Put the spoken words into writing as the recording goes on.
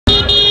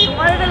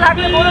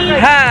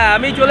হ্যাঁ,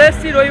 আমি চলে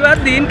এসেছি রবিবার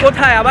দিন।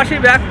 কোথায়? আবার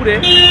সেই ব্যারাকপুরে,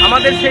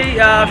 আমাদের সেই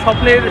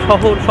স্বপ্নের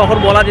শহর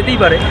বলা যেতেই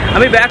পারে।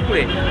 আমি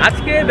ব্যারাকপুরে,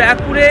 আজকে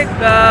ব্যারাকপুরে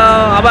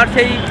আবার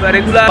সেই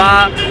রেগুলার বা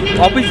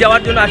অফিস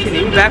যাওয়ার জন্য আসিনি।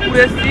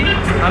 ব্যারাকপুরে এসেছি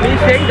আমি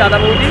সেই দাদা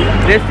বৌদি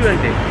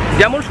রেস্টুরেন্টে।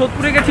 যেমন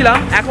সোদপুরে গেছিলাম,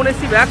 এখন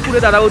এসেছি ব্যারাকপুরে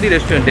দাদা বৌদি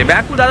রেস্টুরেন্টে।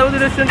 ব্যারাকপুর দাদা বৌদি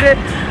রেস্টুরেন্টে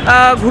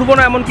ঘুরবো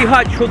না এমন কি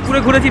হয়? সোদপুরে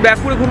ঘুরেছি,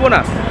 ব্যারাকপুরে ঘুরবো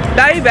না?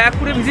 তাই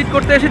ব্যারাকপুরে ভিজিট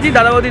করতে এসেছি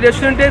দাদা বৌদি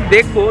রেস্টুরেন্টে।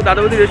 দেখবো দাদা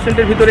বৌদি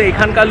রেস্টুরেন্টের ভিতরে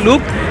এখানকার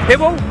লুক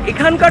এবং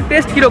এখানকার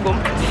টেস্ট কীরকম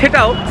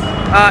সেটাও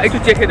একটু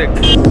চেখে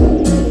দেখবো।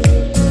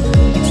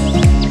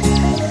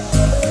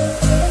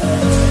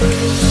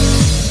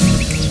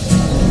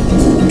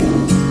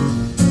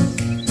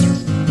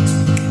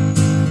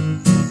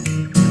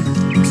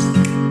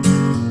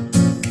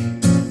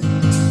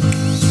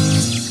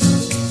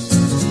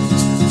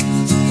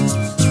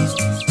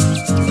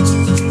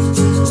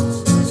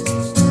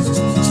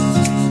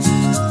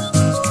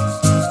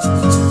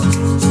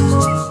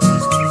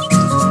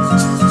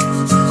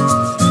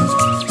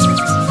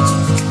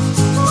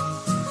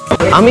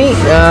 আমি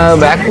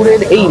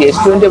ব্যারাকপুরের এই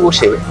রেস্টুরেন্টে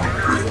বসে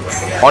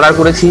অর্ডার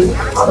করেছি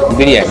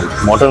বিরিয়ানি,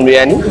 মটন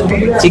বিরিয়ানি,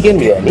 চিকেন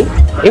বিরিয়ানি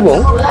এবং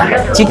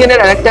চিকেনের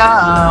আরেকটা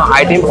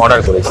আইটেম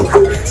অর্ডার করেছি।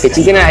 সেই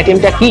চিকেনের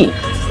আইটেমটা কি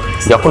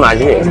যখন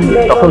আসবে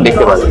তখন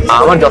দেখতে পাবেন।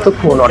 আমার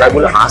যতক্ষণ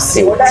অর্ডারগুলো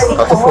আসছে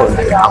ততক্ষণ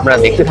আপনারা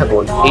দেখতে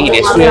থাকুন এই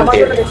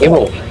রেস্টুরেন্টের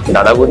এবং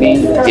দাদা বৌদি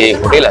যে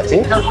হোটেল আছে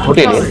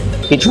হোটেলের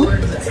কিছু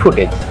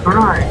ফুটেজ।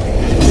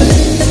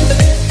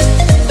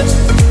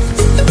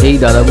 এই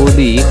দাদা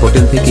বৌদি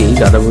হোটেল থেকেই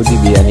দাদা বৌদি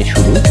বিরিয়ানি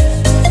শুরু।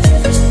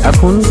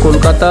 এখন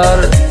কলকাতার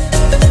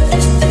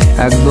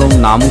একদম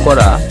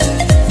নামকরা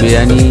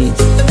বিরিয়ানি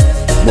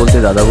বলতে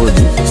দাদা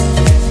বৌদি,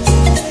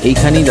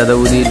 এইখানেই দাদা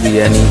বৌদির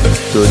বিরিয়ানি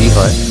তৈরি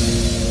হয়।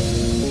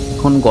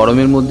 এখন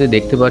গরমের মধ্যে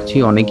দেখতে পাচ্ছি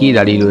অনেকেই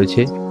দাঁড়িয়ে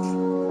রয়েছে,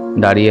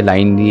 দাঁড়িয়ে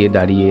লাইন দিয়ে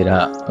দাঁড়িয়ে এরা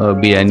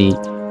বিরিয়ানি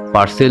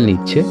পার্সেল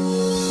নিচ্ছে।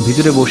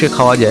 ভিতরে বসে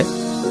খাওয়া যায়,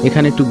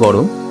 এখানে একটু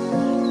গরম,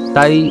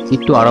 তাই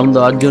একটু আরাম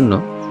দেওয়ার জন্য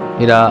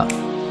এরা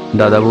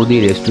দাদা বৌদি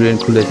রেস্টুরেন্ট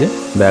খুলেছে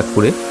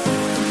ব্যারাকপুরে,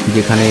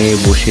 যেখানে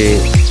বসে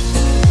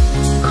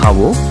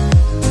খাবো।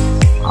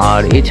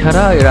 আর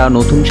এছাড়া এরা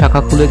নতুন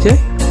শাখা খুলেছে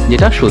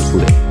যেটা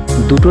সোদপুরে।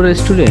 দুটো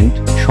রেস্টুরেন্ট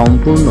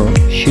সম্পূর্ণ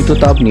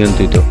শীততাপ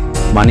নিয়ন্ত্রিত,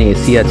 মানে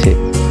এসি আছে।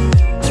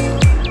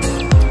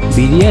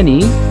 বিরিয়ানি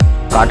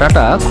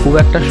কাটাটা খুব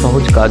একটা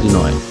সহজ কাজ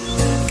নয়,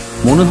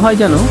 মনে হয়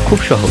যেন খুব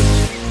সহজ,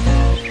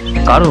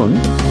 কারণ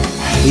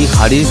এই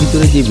হাঁড়ির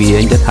ভিতরে যে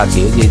বিরিয়ানিটা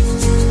থাকে, যে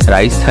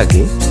রাইস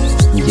থাকে,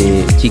 যে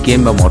চিকেন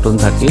বা মটন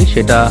থাকে,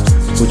 সেটা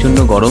প্রচণ্ড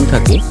গরম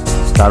থাকে।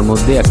 তার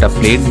মধ্যে একটা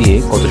প্লেট দিয়ে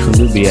কত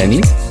সুন্দর বিরিয়ানি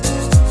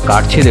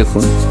কাটছে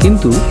দেখুন,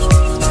 কিন্তু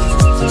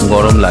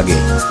গরম লাগে।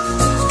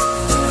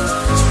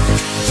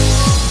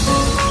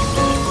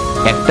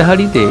 একটা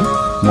হাঁড়িতে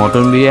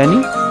মটন বিরিয়ানি,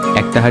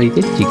 একটা হাঁড়িতে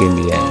চিকেন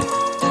বিরিয়ানি,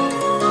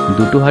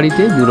 দুটো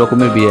হাঁড়িতে দু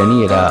রকমের বিরিয়ানি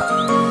এরা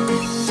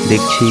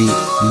দেখছি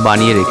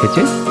বানিয়ে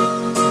রেখেছে।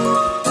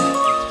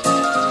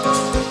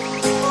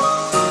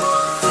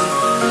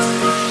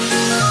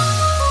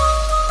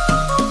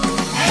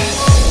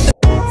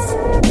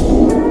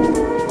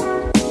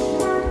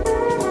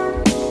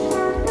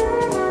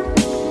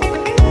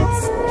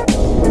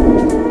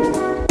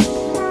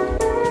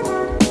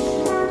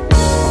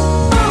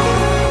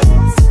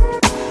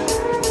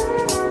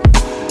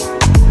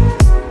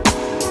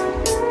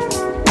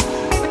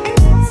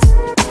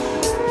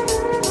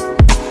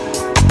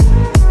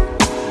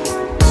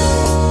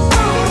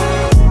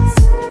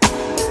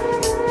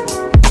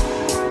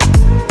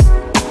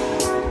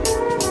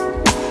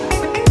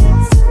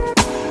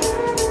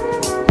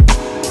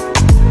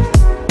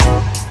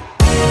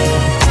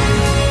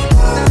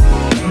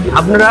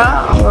 আপনারা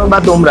বা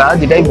তোমরা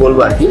যেটাই বলবো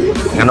আর কি,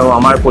 কেন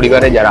আমার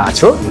পরিবারে যারা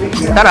আছো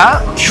তারা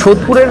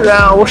সোদপুরের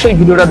অবশ্যই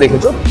ভিডিওটা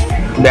দেখেছো।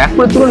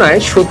 ব্যারাকপুরের তুলনায়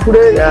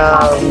সোদপুরের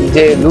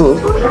যে লুক,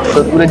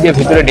 সোদপুরের যে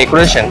ভিতরে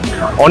ডেকোরেশন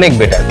অনেক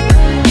বেটার।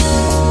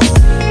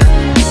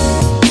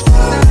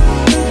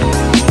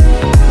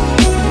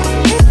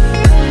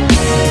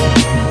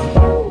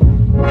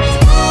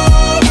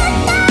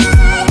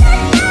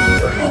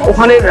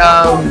 ওখানে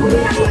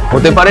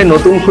হতে পারে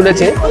নতুন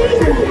খুলেছে,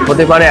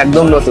 হতে পারে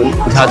একদম নতুন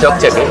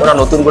ঝাঁচকচাকে, ওরা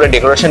নতুন করে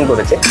ডেকোরেশন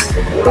করেছে,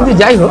 কিন্তু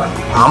যাই হোক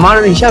আমার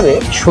হিসাবে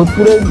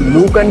সোদপুরের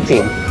লুক অ্যান্ড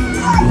ফিল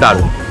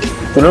দারুণ,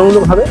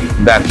 তুলনামূলকভাবে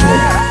ব্যারাকপুর।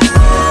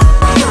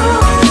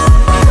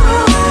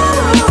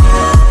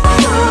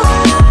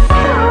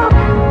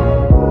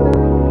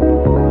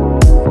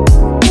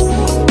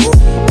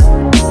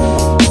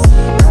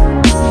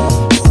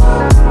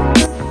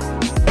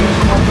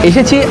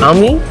 এসেছি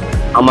আমি,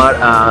 আমার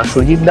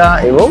সুরজিৎ দা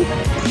এবং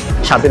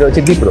সাথে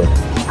রয়েছে দীপ্র।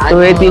 তো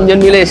এই তিনজন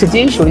মিলে এসেছি।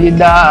 সুরজিৎ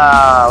দা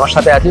আমার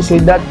সাথে আছে।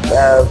 সুরজিৎ দা,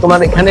 তোমার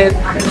এখানে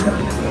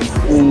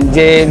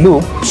যে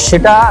লুক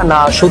সেটা না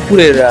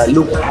সোদপুরের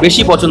লুক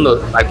বেশি পছন্দ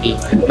আর কি?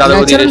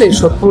 ন্যাচারালি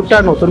সোদপুরটা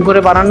নতুন করে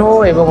বানানো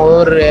এবং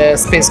ওর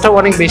স্পেসটাও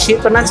অনেক বেশি,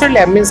 তো ন্যাচারালি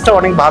অ্যাম্বিয়েন্সটা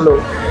অনেক ভালো।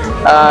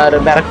 আর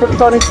ব্যারাকপুর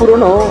তো অনেক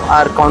পুরনো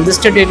আর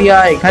কনজেস্টেড এরিয়া,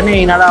 এখানে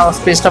এনারা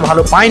স্পেসটা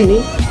ভালো পায়নি,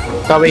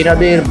 তবে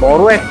এনাদের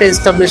বড় একটা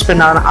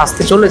এস্টাবলিশমেন্ট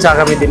আসতে চলেছে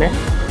আগামী দিনে।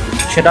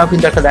 সেটাও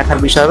কিন্তু একটা দেখার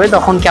বিষয় হবে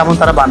তখন কেমন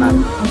তারা বানান।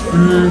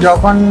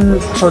 যখন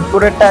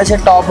সোদপুরেরটা আছে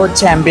টপ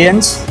হচ্ছে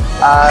অ্যাম্বিয়েন্স,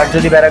 আর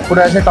যদি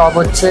ব্যারাকপুরে আছে টপ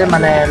হচ্ছে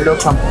মানে লোক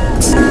সম্পর্ক।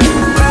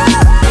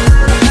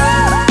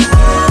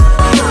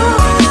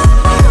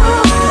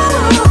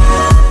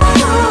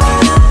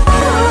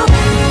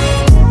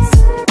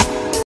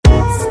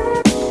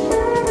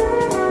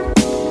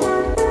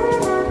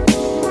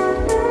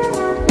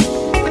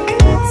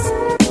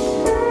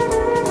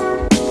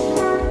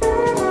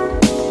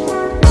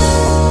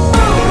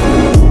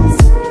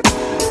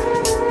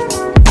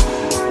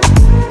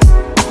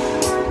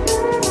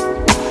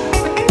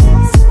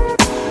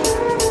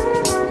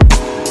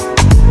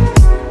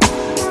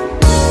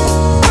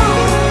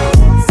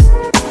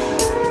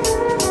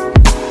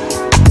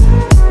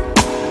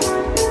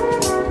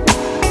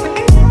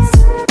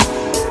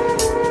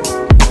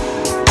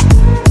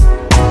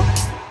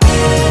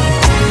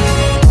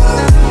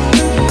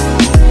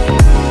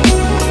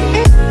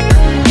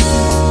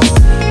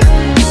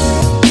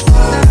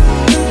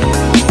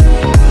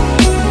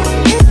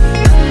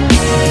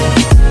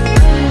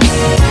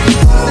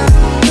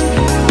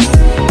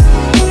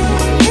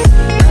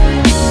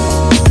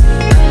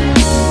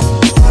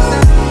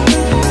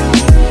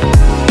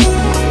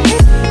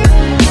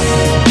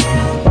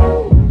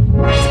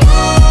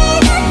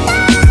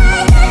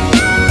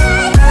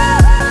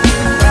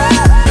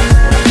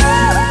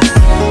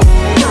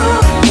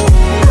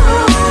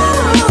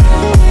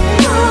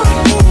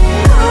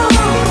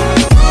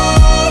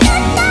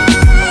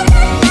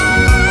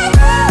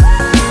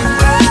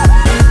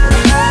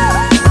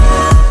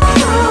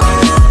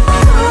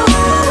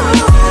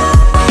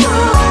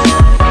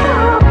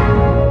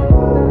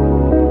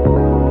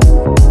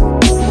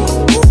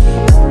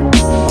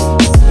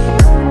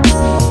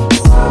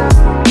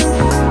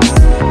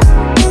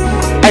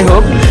 যাই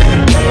হোক,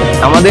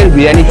 আমাদের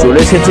বিরিয়ানি চলে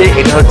এসেছে।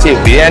 এটা হচ্ছে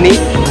বিরিয়ানি।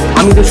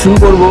 আমি তো শুরু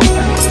করব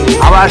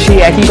আবার সেই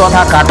একই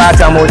কথা, কাঁটা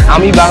চামচ।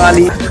 আমি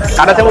বাঙালি,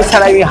 কাঁটা চামচ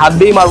ছাড়া আমি হাত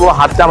দিয়েই মারবো,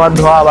 হাতটা আমার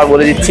ধোয়া, আবার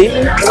বলে দিচ্ছি।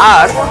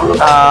 আর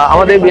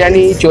আমাদের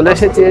বিরিয়ানি চলে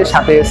এসেছে,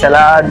 সাথে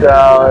স্যালাড,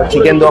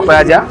 চিকেন দো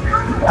পেঁয়াজা।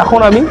 এখন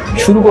আমি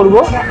শুরু করব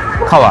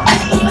খাওয়া।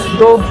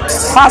 তো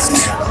ফার্স্ট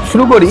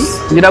শুরু করি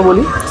যেটা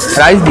বলি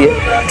রাইস দিয়ে।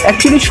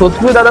 অ্যাকচুয়ালি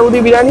সোদপুরে দাদা বৌদি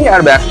বিরিয়ানি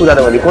আর ব্যারাকপুর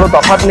দাদা বৌদি কোনো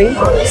তফাৎ নেই,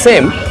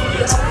 সেম।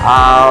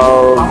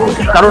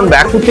 কারণ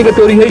ব্যারাকপুর থেকে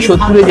তৈরি হয়ে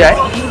সোদপুরে যায়,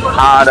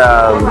 আর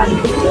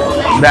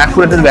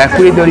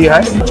ব্যারাকপুরে তৈরি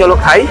হয়। চলো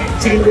খাই,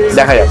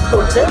 দেখা যাক।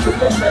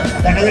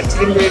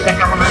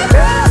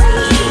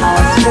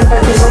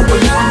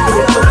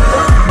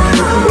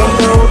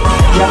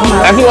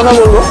 একই কথা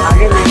বলবো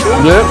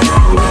যে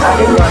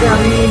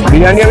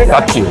বিরিয়ানি আমি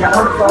খাচ্ছি,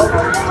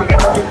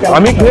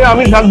 আমি খেয়ে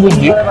আমি স্বাদ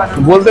বুঝছি,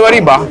 বলতে পারি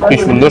বাহ কি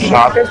সুন্দর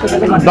স্বাদ,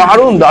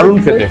 দারুণ দারুণ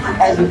খেতে।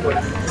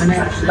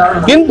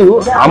 কিন্তু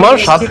আমার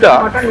স্বাদটা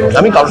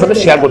আমি কারোর সাথে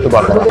শেয়ার করতে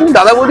পারবো না।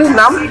 দাদা বৌদির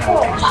নাম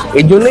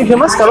এর জন্যই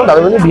ফেমাস, কারণ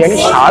দাদা বৌদির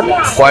বিরিয়ানির স্বাদ,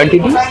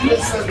 কোয়ান্টিটি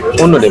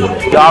অন্য লেভেল,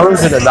 দারুণ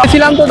খেতে।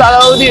 ছিলাম তো দাদা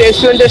বৌদি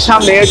রেস্টুরেন্টের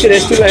সামনে, হচ্ছে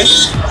রেস্টুরেন্ট।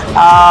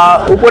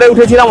 উপরে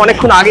উঠেছিলাম,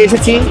 অনেকক্ষণ আগে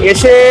এসেছি,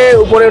 এসে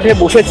উপরে উঠে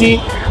বসেছি,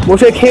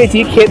 বসে খেয়েছি।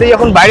 খেতে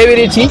যখন বাইরে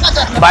বেরিয়েছি,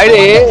 বাইরে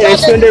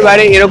রেস্টুরেন্টের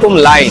বাইরে এরকম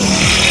লাইন,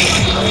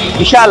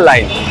 বিশাল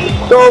লাইন।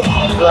 তো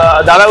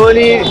দাদা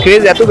বৌদির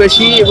ক্রেজ এত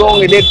বেশি এবং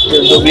এদের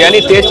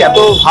বিরিয়ানির টেস্ট এত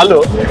ভালো,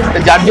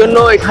 যার জন্য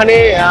এখানে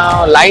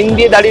লাইন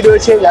দিয়ে দাঁড়িয়ে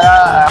রয়েছে যারা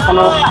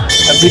এখনো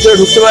ভিতরে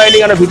ঢুকতে পারেনি,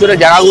 কারণ ভিতরে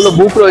জায়গাগুলো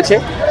বুক রয়েছে।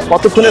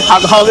 কতক্ষণে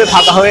ফাঁকা হবে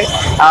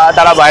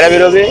তারা বাইরে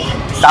বেরোবে,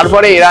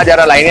 তারপরে এরা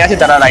যারা লাইনে আছে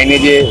তারা লাইনে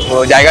যে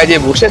জায়গায় যে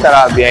বসে তারা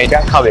বিরিয়ানিটা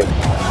খাবে।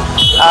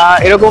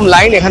 এরকম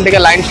লাইন, এখান থেকে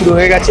লাইন শুরু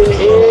হয়ে গেছে,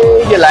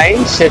 এই যে লাইন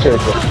শেষ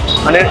হয়েছে,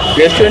 মানে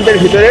রেস্টুরেন্টের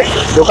ভিতরে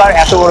ঢোকার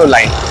এত বড়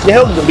লাইন। যাই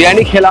হোক,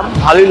 বিরিয়ানি খেলাম,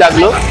 ভালোই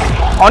লাগলো।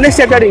 অনেস্ট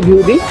একটা রিভিউ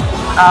দিই,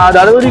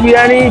 দাদা বৌদি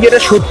বিরিয়ানি যেটা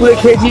সোদপুরে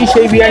খেয়েছি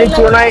সেই বিরিয়ানির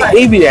তুলনায়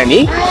এই বিরিয়ানি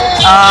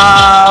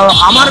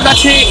আমার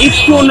কাছে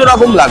একটু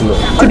অন্যরকম লাগলো,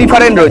 একটু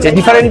ডিফারেন্ট রয়েছে।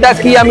 ডিফারেন্টটা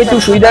কি আমি একটু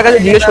সুবিধার কাছে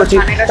জিজ্ঞেস করছি।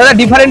 দাদা,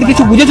 ডিফারেন্ট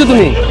কিছু বুঝেছো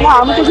তুমি?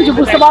 আমি তো কিছু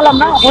বুঝতে পারলাম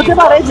না, হতে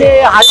পারে যে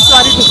হাড়ি তো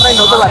হাড়ি ডিফারেন্ট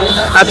হতে পারে।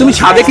 তুমি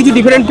স্বাদে কিছু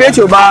ডিফারেন্ট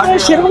পেয়েছো বা?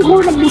 সেরকম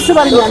বুঝতে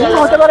পারিনি আমি,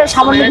 হতে পারে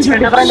সামান্য কিছু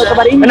ডিফারেন্ট হতে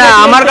পারে। না,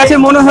 আমার কাছে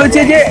মনে হয়েছে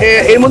যে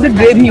এর মধ্যে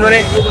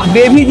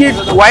গ্রেভি যে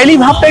অয়েলি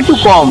ভাবটা একটু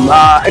কম,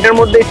 এটার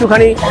মধ্যে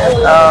একটুখানি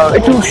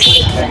একটু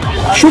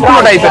শুকনো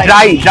টাইপের,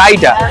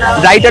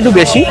 ড্রাইটা একটু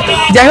বেশি।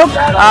 যাই হোক,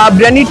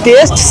 বিরিয়ানির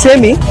টেস্ট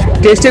সেমই,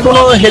 টেস্টে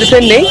কোনো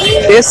হেরফের নেই,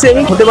 টেস্ট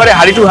সেমই। হতে পারে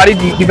হাড়ি টু হাড়ি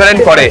ডিফারেন্ট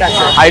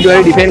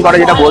করে,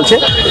 যেটা বলছে।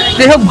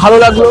 যাই হোক, ভালো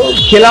লাগলো,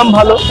 খেলাম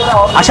ভালো।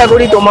 আশা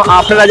করি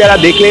আপনারা যারা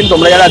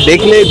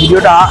দেখলে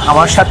ভিডিওটা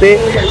আমার সাথে,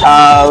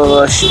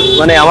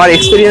 মানে আমার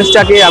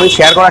এক্সপিরিয়েন্সটাকে আমি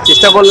শেয়ার করার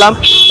চেষ্টা করলাম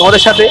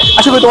তোমাদের সাথে।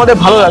 আশা করি তোমাদের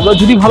ভালো লাগলো।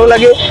 যদি ভালো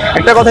লাগে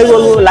একটা কথাই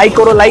বলবো, লাইক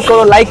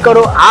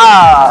করো।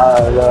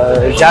 আর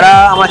যারা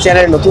আমার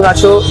চ্যানেলে নতুন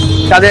আছো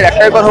তাদের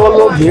একটাই কথা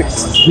বলবো,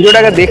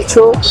 ভিডিওটাকে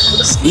দেখছো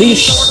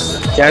প্লিজ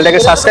চ্যানেলটাকে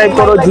সাবস্ক্রাইব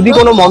করো। যদি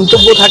কোনো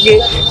মন্তব্য থাকে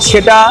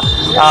সেটা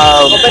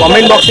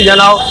কমেন্ট বক্সে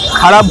জানাও,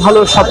 খারাপ ভালো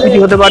সব কিছু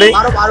হতে পারে।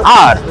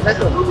 আর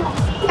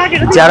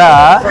যারা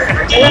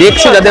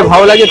দেখছো, যাদের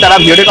ভালো লাগে তারা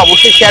ভিডিওটাকে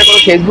অবশ্যই শেয়ার করো,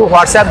 ফেসবুক,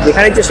 হোয়াটসঅ্যাপ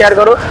যেখানে ইচ্ছে শেয়ার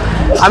করো।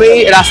 আমি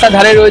রাস্তার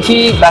ধারে রয়েছি,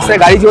 রাস্তায়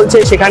গাড়ি চলছে,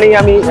 সেখানেই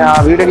আমি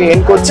ভিডিওটাকে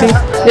এন্ড করছি।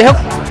 যাই হোক,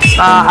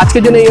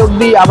 আজকের জন্য এই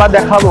অবধি, আবার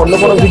দেখা হবে অন্য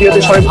কোনো ভিডিওতে।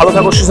 সবাই ভালো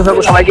থাকো, সুস্থ থাকো,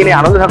 সবাইকে নিয়ে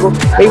আনন্দ থাকো,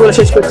 এই বলে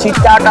শেষ করছি।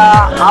 টাটা,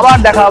 আবার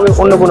দেখা হবে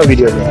অন্য কোনো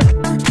ভিডিওতে।